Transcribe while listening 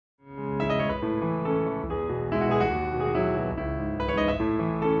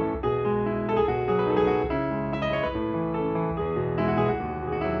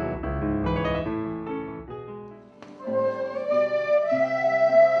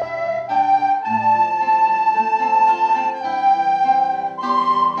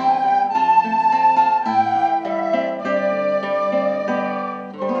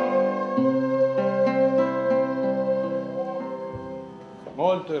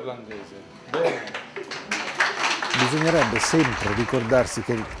irlandese. Bene. Bisognerebbe sempre ricordarsi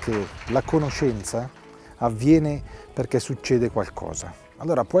che la conoscenza avviene perché succede qualcosa.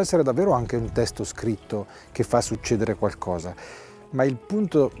 Allora può essere davvero anche un testo scritto che fa succedere qualcosa, ma il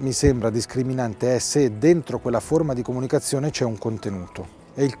punto mi sembra discriminante è se dentro quella forma di comunicazione c'è un contenuto.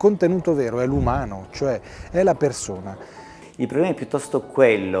 E il contenuto vero è l'umano, cioè è la persona. Il problema è piuttosto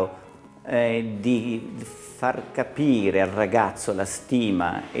quello di far capire al ragazzo la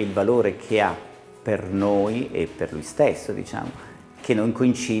stima e il valore che ha per noi e per lui stesso, diciamo, che non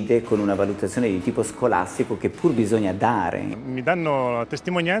coincide con una valutazione di tipo scolastico che pur bisogna dare. Mi danno la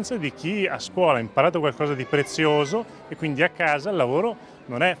testimonianza di chi a scuola ha imparato qualcosa di prezioso e quindi a casa il lavoro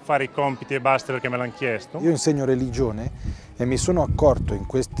non è fare i compiti e basta perché me l'hanno chiesto. Io insegno religione e mi sono accorto in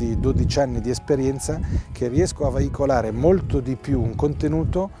questi 12 anni di esperienza che riesco a veicolare molto di più un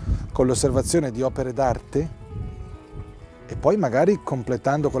contenuto con l'osservazione di opere d'arte e poi magari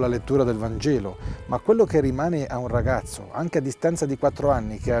completando con la lettura del Vangelo, ma quello che rimane a un ragazzo, anche a distanza di 4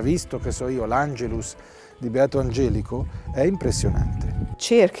 anni, che ha visto, che so io, l'Angelus di Beato Angelico, è impressionante.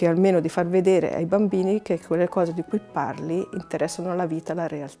 Cerchi almeno di far vedere ai bambini che quelle cose di cui parli interessano la vita, la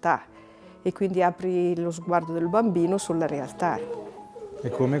realtà, e quindi apri lo sguardo del bambino sulla realtà. E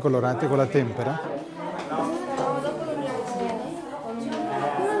come colorante con la tempera?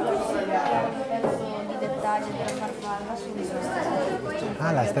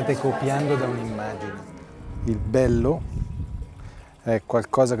 Ah, la state copiando da un'immagine. Il bello è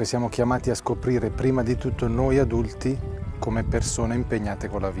qualcosa che siamo chiamati a scoprire prima di tutto noi adulti come persone impegnate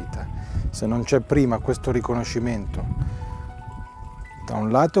con la vita. Se non c'è prima questo riconoscimento, da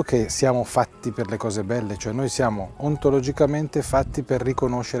un lato che siamo fatti per le cose belle, cioè noi siamo ontologicamente fatti per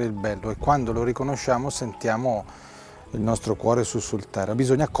riconoscere il bello e quando lo riconosciamo sentiamo il nostro cuore sussultare.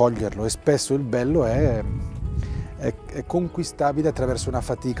 Bisogna coglierlo e spesso il bello è conquistabile attraverso una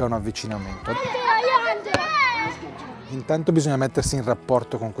fatica, un avvicinamento. Intanto bisogna mettersi in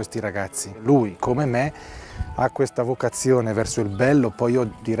rapporto con questi ragazzi. Lui, come me, ha questa vocazione verso il bello, poi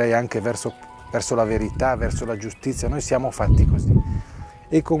io direi anche verso la verità, verso la giustizia. Noi siamo fatti così.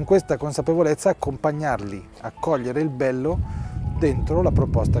 E con questa consapevolezza accompagnarli a cogliere il bello dentro la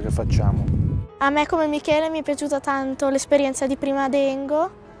proposta che facciamo. A me come Michele mi è piaciuta tanto l'esperienza di Prima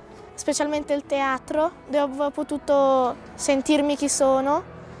Dengo, specialmente il teatro, dove ho potuto sentirmi chi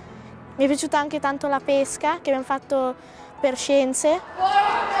sono. Mi è piaciuta anche tanto la pesca, che abbiamo fatto per scienze.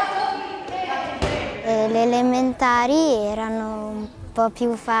 Le elementari erano un po'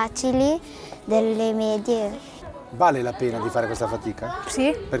 più facili delle medie. Vale la pena di fare questa fatica?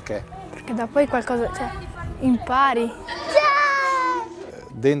 Sì. Perché? Perché dopo poi qualcosa, impari.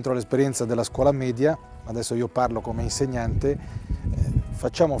 Dentro l'esperienza della scuola media, adesso io parlo come insegnante,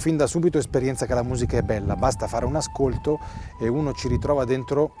 facciamo fin da subito esperienza che la musica è bella, basta fare un ascolto e uno ci ritrova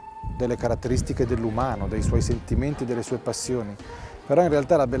dentro delle caratteristiche dell'umano, dei suoi sentimenti, delle sue passioni. Però in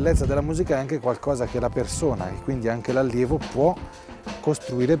realtà la bellezza della musica è anche qualcosa che la persona e quindi anche l'allievo può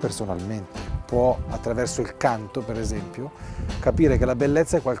costruire personalmente, può attraverso il canto per esempio capire che la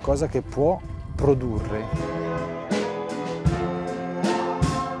bellezza è qualcosa che può produrre.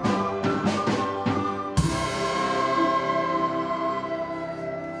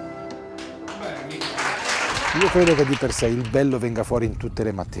 Io credo che di per sé il bello venga fuori in tutte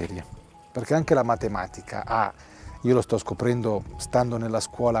le materie, perché anche la matematica io lo sto scoprendo stando nella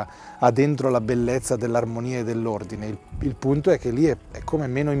scuola, ha dentro la bellezza dell'armonia e dell'ordine. Il punto è che lì è come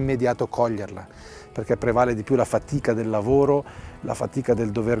meno immediato coglierla, perché prevale di più la fatica del lavoro, la fatica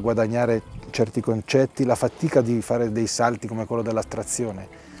del dover guadagnare certi concetti, la fatica di fare dei salti come quello dell'astrazione.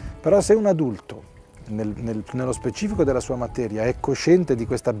 Però se un adulto, nello specifico della sua materia, è cosciente di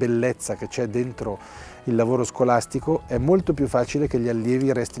questa bellezza che c'è dentro il lavoro scolastico, è molto più facile che gli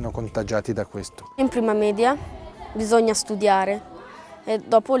allievi restino contagiati da questo. In prima media bisogna studiare e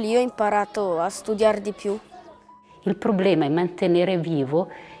dopo lì ho imparato a studiare di più. Il problema è mantenere vivo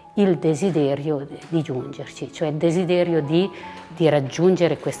il desiderio di giungerci, cioè il desiderio di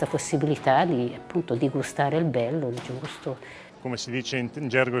raggiungere questa possibilità appunto, di gustare il bello, il giusto. Come si dice in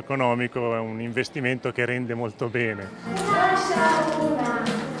gergo economico, è un investimento che rende molto bene.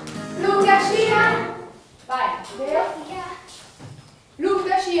 Lunga scia! Vai!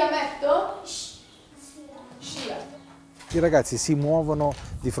 Lunga scia, metto? Scia. I ragazzi si muovono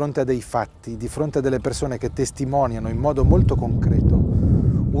di fronte a dei fatti, di fronte a delle persone che testimoniano in modo molto concreto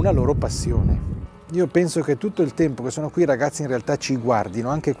una loro passione. Io penso che tutto il tempo che sono qui i ragazzi in realtà ci guardino,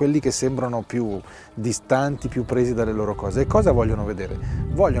 anche quelli che sembrano più distanti, più presi dalle loro cose. E cosa vogliono vedere?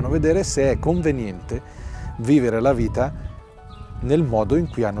 Vogliono vedere se è conveniente vivere la vita nel modo in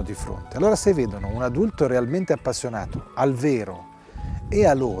cui hanno di fronte. Allora se vedono un adulto realmente appassionato al vero e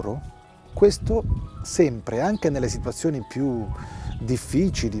a loro questo sempre, anche nelle situazioni più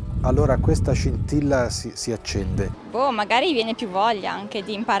difficili, allora questa scintilla si accende. Magari viene più voglia anche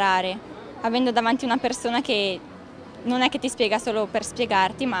di imparare, avendo davanti una persona che non è che ti spiega solo per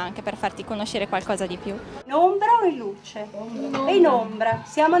spiegarti, ma anche per farti conoscere qualcosa di più. In ombra o in luce? E in ombra.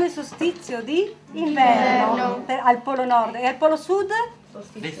 Siamo nel solstizio di inverno, al polo nord, e al polo sud?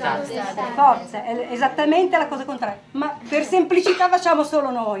 Forza, è esattamente la cosa contraria. Ma per semplicità facciamo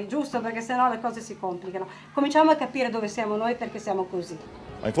solo noi, giusto? Perché sennò le cose si complicano. Cominciamo a capire dove siamo noi, perché siamo così.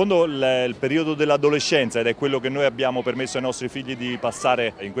 Ma in fondo il periodo dell'adolescenza, ed è quello che noi abbiamo permesso ai nostri figli di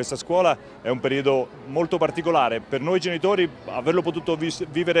passare in questa scuola, è un periodo molto particolare. Per noi genitori averlo potuto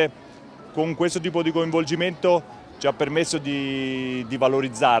vivere con questo tipo di coinvolgimento ci ha permesso di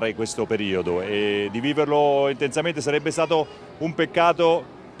valorizzare questo periodo e di viverlo intensamente. Sarebbe stato un peccato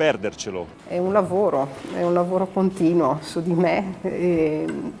perdercelo. È un lavoro continuo su di me e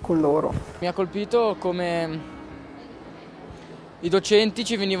con loro. Mi ha colpito come i docenti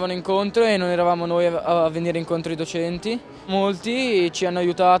ci venivano incontro e non eravamo noi a venire incontro ai docenti. Molti ci hanno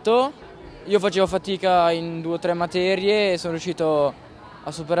aiutato, io facevo fatica in 2 o 3 materie e sono riuscito a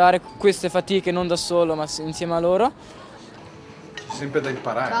superare queste fatiche non da solo ma insieme a loro. C'è sempre da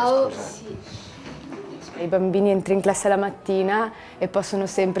imparare. Ciao. I bambini entri in classe la mattina e possono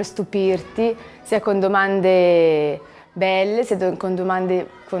sempre stupirti, sia con domande belle, sia con domande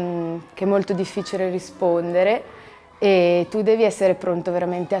che è molto difficile rispondere, e tu devi essere pronto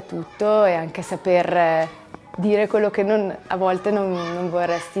veramente a tutto e anche saper dire quello che a volte non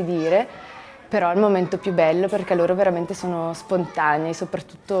vorresti dire. Però è il momento più bello perché loro veramente sono spontanei,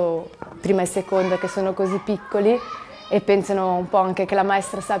 soprattutto prima e seconda, che sono così piccoli e pensano un po' anche che la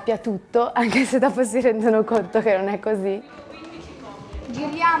maestra sappia tutto, anche se dopo si rendono conto che non è così.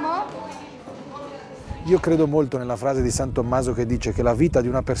 Giriamo? Io credo molto nella frase di San Tommaso che dice che la vita di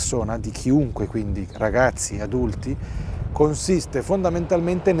una persona, di chiunque, quindi ragazzi, adulti, consiste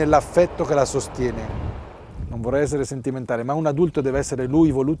fondamentalmente nell'affetto che la sostiene. Non vorrei essere sentimentale, ma un adulto deve essere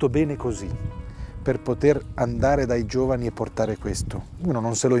lui voluto bene così, per poter andare dai giovani e portare questo. Uno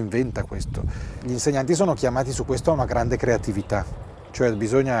non se lo inventa questo. Gli insegnanti sono chiamati su questo a una grande creatività, cioè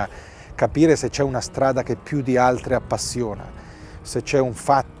bisogna capire se c'è una strada che più di altre appassiona, se c'è un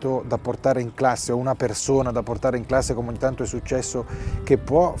fatto da portare in classe o una persona da portare in classe, come ogni tanto è successo, che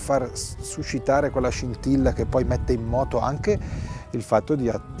può far suscitare quella scintilla che poi mette in moto anche il fatto di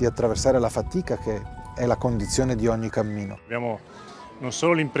attraversare la fatica, che è la condizione di ogni cammino. Abbiamo non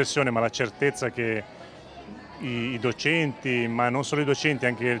solo l'impressione ma la certezza che i docenti, ma non solo i docenti,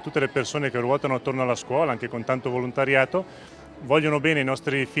 anche tutte le persone che ruotano attorno alla scuola, anche con tanto volontariato, vogliono bene i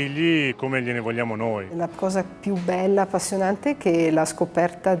nostri figli come gliene vogliamo noi. La cosa più bella, appassionante, è che la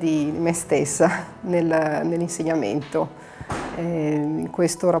scoperta di me stessa nell'insegnamento. In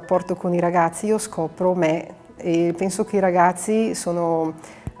questo rapporto con i ragazzi io scopro me e penso che i ragazzi sono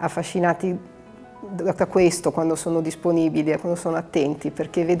affascinati da questo quando sono disponibili e quando sono attenti,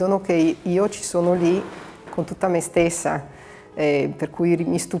 perché vedono che io ci sono lì con tutta me stessa, per cui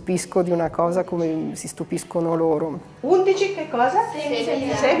mi stupisco di una cosa come si stupiscono loro. 11 che cosa?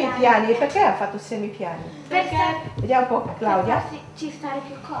 Semipiani. E perché ha fatto semipiani? Perché? Vediamo un po', Claudia. Per farci stare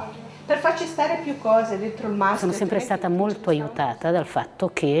più cose. Per farci stare più cose dentro il maschio. Sono sempre stata molto aiutata dal fatto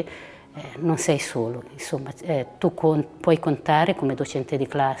che non sei solo, insomma, tu puoi contare come docente di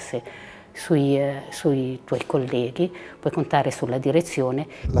classe sui tuoi colleghi, puoi contare sulla direzione.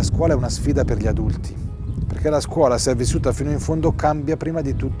 La scuola è una sfida per gli adulti, perché la scuola, se è vissuta fino in fondo, cambia prima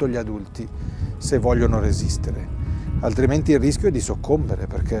di tutto gli adulti, se vogliono resistere, altrimenti il rischio è di soccombere,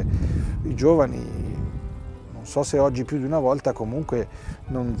 perché i giovani, non so se oggi più di una volta, comunque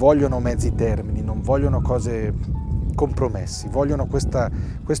non vogliono mezzi termini, non vogliono cose compromessi, vogliono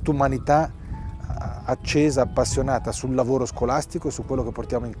quest'umanità accesa, appassionata sul lavoro scolastico, su quello che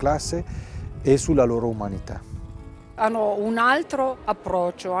portiamo in classe e sulla loro umanità. Hanno un altro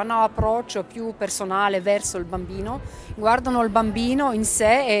approccio, hanno un approccio più personale verso il bambino, guardano il bambino in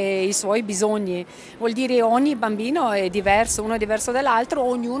sé e i suoi bisogni. Vuol dire ogni bambino è diverso, uno è diverso dall'altro,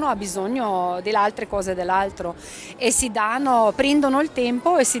 ognuno ha bisogno delle altre cose dell'altro e prendono il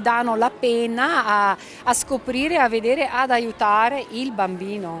tempo e si danno la pena a scoprire, a vedere, ad aiutare il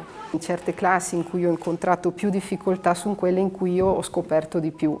bambino. In certe classi in cui ho incontrato più difficoltà sono quelle in cui io ho scoperto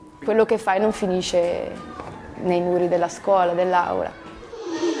di più. Quello che fai non finisce nei muri della scuola, dell'aula.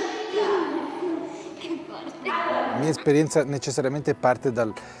 La mia esperienza necessariamente parte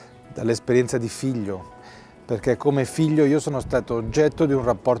dall'esperienza di figlio, perché come figlio io sono stato oggetto di un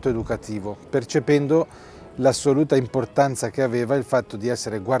rapporto educativo, percependo l'assoluta importanza che aveva il fatto di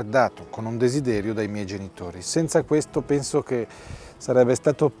essere guardato con un desiderio dai miei genitori. Senza questo penso che sarebbe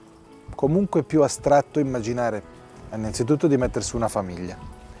stato comunque più astratto immaginare innanzitutto di mettersi una famiglia,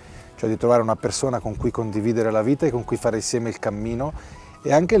 cioè di trovare una persona con cui condividere la vita e con cui fare insieme il cammino,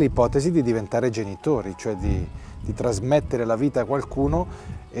 e anche l'ipotesi di diventare genitori, cioè di trasmettere la vita a qualcuno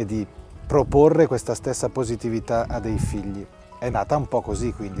e di proporre questa stessa positività a dei figli. È nata un po'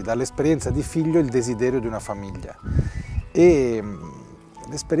 così, quindi, dall'esperienza di figlio il desiderio di una famiglia. E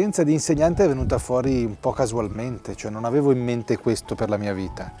l'esperienza di insegnante è venuta fuori un po' casualmente, cioè non avevo in mente questo per la mia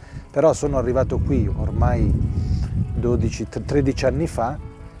vita, però sono arrivato qui ormai 13 anni fa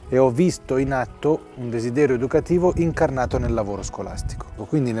e ho visto in atto un desiderio educativo incarnato nel lavoro scolastico,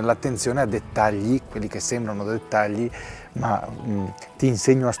 quindi nell'attenzione a dettagli, quelli che sembrano dettagli, ma ti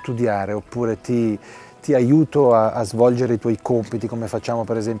insegno a studiare oppure ti aiuto a svolgere i tuoi compiti, come facciamo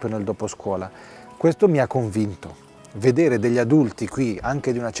per esempio nel doposcuola. Questo mi ha convinto. Vedere degli adulti qui,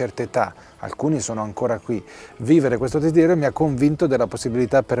 anche di una certa età, alcuni sono ancora qui, vivere questo desiderio mi ha convinto della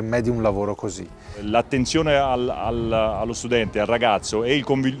possibilità per me di un lavoro così. L'attenzione allo studente, al ragazzo e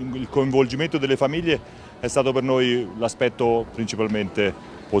il coinvolgimento delle famiglie è stato per noi l'aspetto principalmente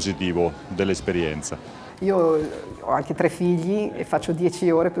positivo dell'esperienza. Io ho anche 3 figli e faccio 10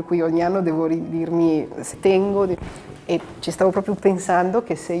 ore, per cui ogni anno devo dirmi se tengo, e ci stavo proprio pensando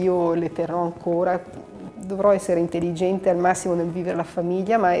che se io le terrò ancora dovrò essere intelligente al massimo nel vivere la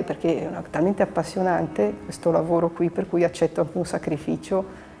famiglia, ma è perché è talmente appassionante questo lavoro qui, per cui accetto anche un sacrificio.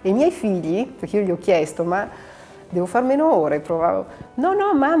 E i miei figli, perché io gli ho chiesto, ma devo far meno ore, provavo,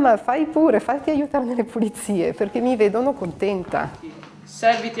 no mamma, fai pure, fatti aiutare nelle pulizie, perché mi vedono contenta.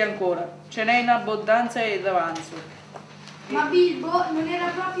 Serviti ancora, ce n'è in abbondanza ed avanzo. Ma Bilbo non era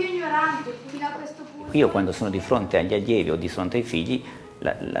proprio ignorante fino a questo punto. Io quando sono di fronte agli allievi o di fronte ai figli,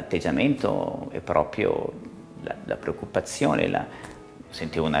 l'atteggiamento è proprio la preoccupazione,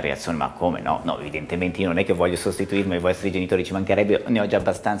 sentivo una reazione, ma come no? No, evidentemente io non è che voglio sostituirmi ai vostri genitori, ci mancherebbe, ne ho già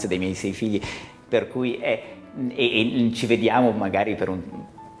abbastanza dei miei 6 figli, per cui e ci vediamo magari per un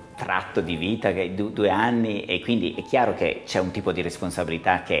tratto di vita che è 2 anni, e quindi è chiaro che c'è un tipo di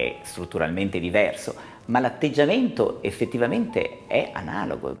responsabilità che è strutturalmente diverso, ma l'atteggiamento effettivamente è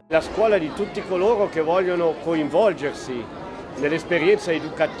analogo. La scuola di tutti coloro che vogliono coinvolgersi nell'esperienza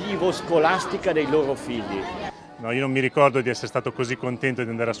educativo-scolastica dei loro figli. No, io non mi ricordo di essere stato così contento di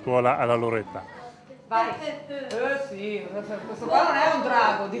andare a scuola alla loro età. Vai. Sì, questo qua non è un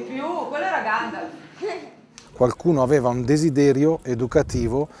drago, di più, quello era Gandalf. Qualcuno aveva un desiderio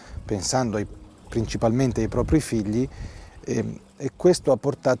educativo, pensando principalmente ai propri figli, e questo ha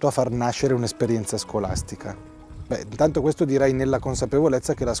portato a far nascere un'esperienza scolastica. Intanto questo direi nella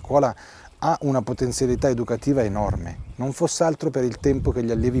consapevolezza che la scuola ha una potenzialità educativa enorme, non fosse altro per il tempo che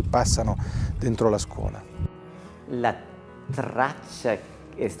gli allievi passano dentro la scuola. La traccia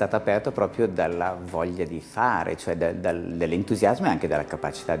è stata aperta proprio dalla voglia di fare, cioè dall'entusiasmo e anche dalla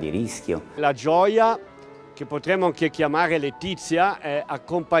capacità di rischio. La gioia, che potremmo anche chiamare letizia, ha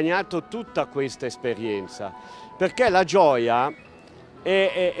accompagnato tutta questa esperienza, perché la gioia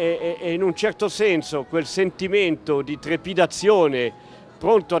è in un certo senso quel sentimento di trepidazione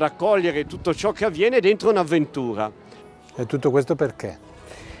pronto ad accogliere tutto ciò che avviene dentro un'avventura. E tutto questo perché?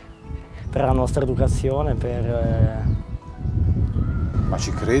 Per la nostra educazione, per... Ma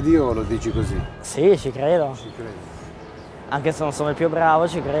ci credi o lo dici così? Sì, ci credo. Ci credi. Anche se non sono il più bravo,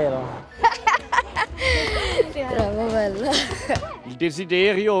 ci credo. Bravo, bello. Il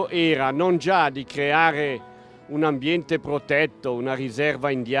desiderio era non già di creare un ambiente protetto, una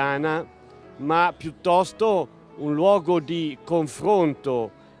riserva indiana, ma piuttosto un luogo di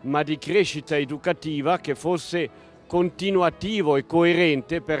confronto, ma di crescita educativa che fosse continuativo e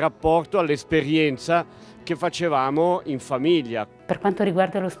coerente per rapporto all'esperienza che facevamo in famiglia. Per quanto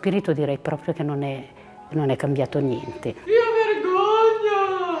riguarda lo spirito direi proprio che non è cambiato niente. Io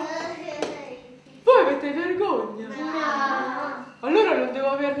vergogna! Voi avete vergogna? No! Allora non devo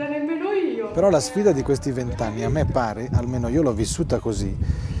averla nemmeno io. Però la sfida di questi 20 anni, a me pare, almeno io l'ho vissuta così,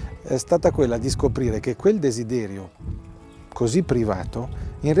 è stata quella di scoprire che quel desiderio così privato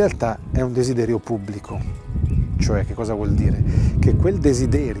in realtà è un desiderio pubblico. Cioè, che cosa vuol dire? Che quel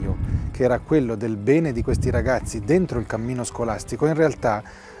desiderio, che era quello del bene di questi ragazzi dentro il cammino scolastico, in realtà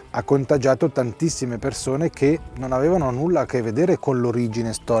ha contagiato tantissime persone che non avevano nulla a che vedere con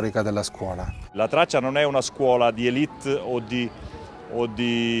l'origine storica della scuola. La Traccia non è una scuola di elite o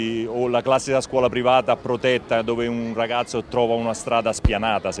la classica scuola privata protetta dove un ragazzo trova una strada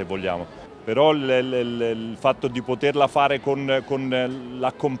spianata, se vogliamo. Però il fatto di poterla fare con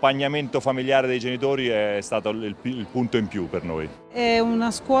l'accompagnamento familiare dei genitori è stato il punto in più per noi. È una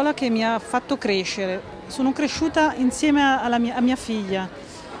scuola che mi ha fatto crescere. Sono cresciuta insieme a mia figlia.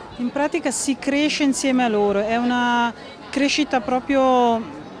 In pratica si cresce insieme a loro. È una crescita proprio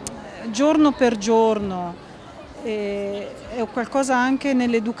giorno per giorno, è qualcosa anche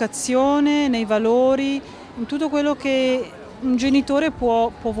nell'educazione, nei valori, in tutto quello che un genitore può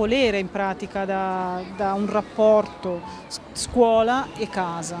volere in pratica da un rapporto scuola e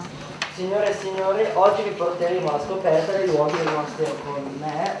casa. Signore e signori, oggi vi porteremo alla scoperta dei luoghi del monastero con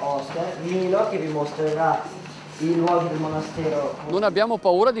me, Oscar, Milo, che vi mostrerà i luoghi del monastero. Non abbiamo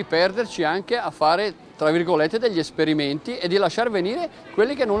paura di perderci anche a fare, tra virgolette, degli esperimenti e di lasciar venire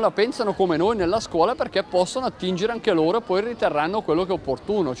quelli che non la pensano come noi nella scuola, perché possono attingere anche loro e poi riterranno quello che è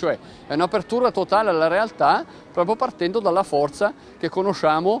opportuno, cioè è un'apertura totale alla realtà proprio partendo dalla forza che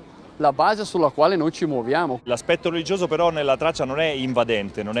conosciamo, la base sulla quale noi ci muoviamo. L'aspetto religioso però nella Traccia non è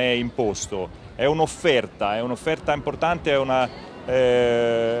invadente, non è imposto, è un'offerta importante, è una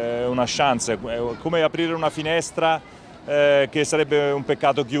chance, è come aprire una finestra che sarebbe un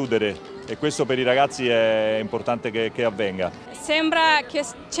peccato chiudere, e questo per i ragazzi è importante che avvenga. Sembra che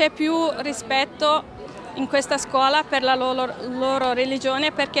c'è più rispetto in questa scuola per la loro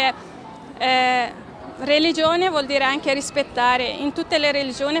religione, perché religione vuol dire anche rispettare. In tutte le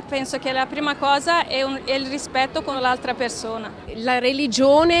religioni penso che la prima cosa è il rispetto con l'altra persona. La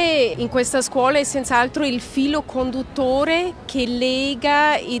religione in questa scuola è senz'altro il filo conduttore che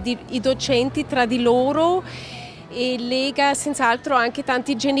lega i docenti tra di loro e lega senz'altro anche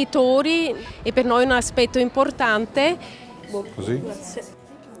tanti genitori, e per noi è un aspetto importante. Così?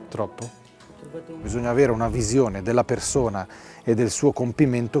 Troppo? Bisogna avere una visione della persona e del suo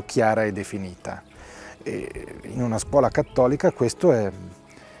compimento chiara e definita. E in una scuola cattolica questo è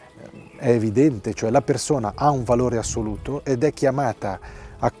evidente, cioè la persona ha un valore assoluto ed è chiamata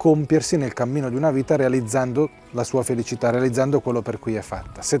a compiersi nel cammino di una vita realizzando la sua felicità, realizzando quello per cui è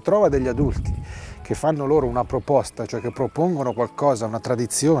fatta. Se trova degli adulti che fanno loro una proposta, cioè che propongono qualcosa, una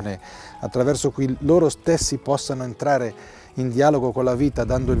tradizione, attraverso cui loro stessi possano entrare in dialogo con la vita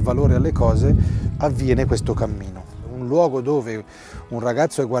dando il valore alle cose, avviene questo cammino. Un luogo dove un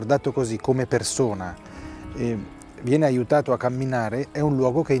ragazzo è guardato così come persona e viene aiutato a camminare è un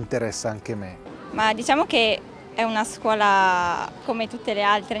luogo che interessa anche me. Ma diciamo che è una scuola come tutte le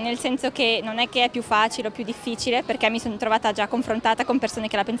altre, nel senso che non è che è più facile o più difficile, perché mi sono trovata già confrontata con persone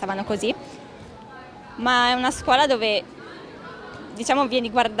che la pensavano così, ma è una scuola dove, diciamo, vieni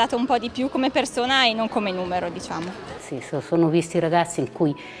guardato un po' di più come persona e non come numero, diciamo. Sì, sono visti ragazzi in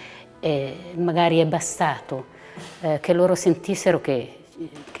cui magari è bastato che loro sentissero che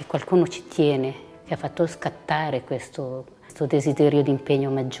qualcuno ci tiene, che ha fatto scattare questo desiderio di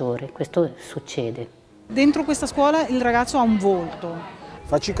impegno maggiore. Questo succede. Dentro questa scuola il ragazzo ha un volto.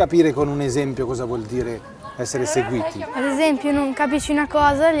 Facci capire con un esempio cosa vuol dire essere seguiti. Ad esempio, non capisci una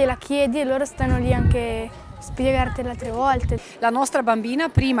cosa, gliela chiedi e loro stanno lì anche a spiegartela 3 volte. La nostra bambina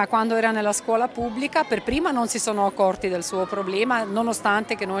prima, quando era nella scuola pubblica, per prima non si sono accorti del suo problema,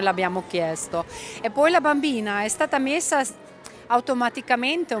 nonostante che noi l'abbiamo chiesto. E poi la bambina è stata messa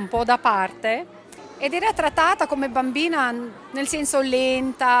automaticamente un po' da parte ed era trattata come bambina nel senso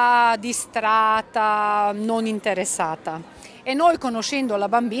lenta, distratta, non interessata. E noi, conoscendo la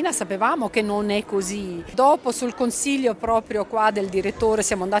bambina, sapevamo che non è così. Dopo, sul consiglio proprio qua del direttore,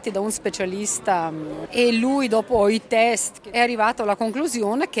 siamo andati da un specialista e lui, dopo i test, è arrivato alla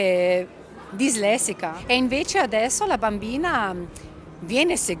conclusione che è dislessica. E invece adesso la bambina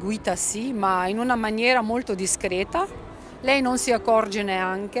viene seguita sì, ma in una maniera molto discreta. Lei non si accorge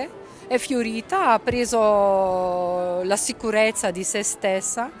neanche. È fiorita, ha preso la sicurezza di se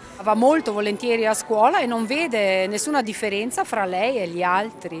stessa, va molto volentieri a scuola e non vede nessuna differenza fra lei e gli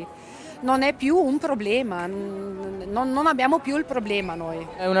altri. Non è più un problema, non abbiamo più il problema noi.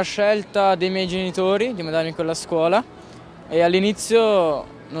 È una scelta dei miei genitori di mandarmi in quella scuola e all'inizio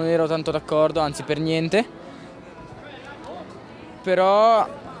non ero tanto d'accordo, anzi per niente, però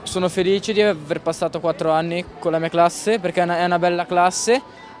sono felice di aver passato 4 anni con la mia classe perché è una bella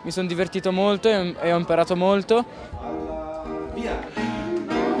classe. Mi sono divertito molto e ho imparato molto. Via!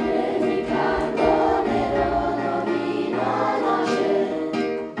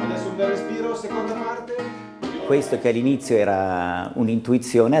 Adesso un bel respiro, seconda parte. Questo che all'inizio era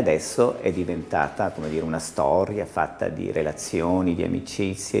un'intuizione adesso è diventata, come dire, una storia fatta di relazioni, di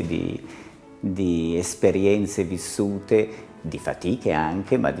amicizie, di esperienze vissute, di fatiche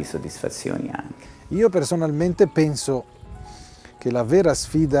anche, ma di soddisfazioni anche. Io personalmente penso che la vera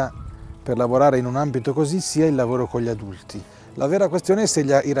sfida per lavorare in un ambito così sia il lavoro con gli adulti. La vera questione è se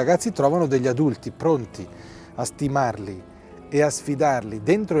i ragazzi trovano degli adulti pronti a stimarli e a sfidarli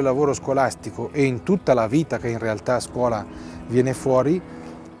dentro il lavoro scolastico e in tutta la vita che in realtà a scuola viene fuori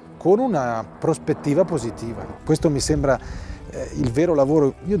con una prospettiva positiva. Questo mi sembra il vero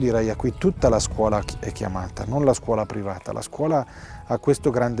lavoro, io direi, a cui tutta la scuola è chiamata, non la scuola privata. La scuola ha questo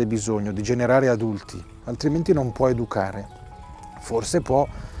grande bisogno di generare adulti, altrimenti non può educare. Forse può,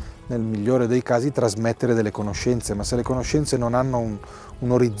 nel migliore dei casi, trasmettere delle conoscenze, ma se le conoscenze non hanno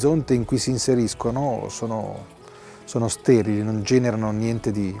un orizzonte in cui si inseriscono, sono sterili, non generano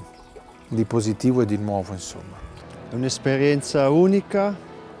niente di positivo e di nuovo, insomma. È un'esperienza unica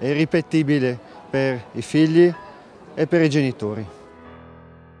e irripetibile per i figli e per i genitori.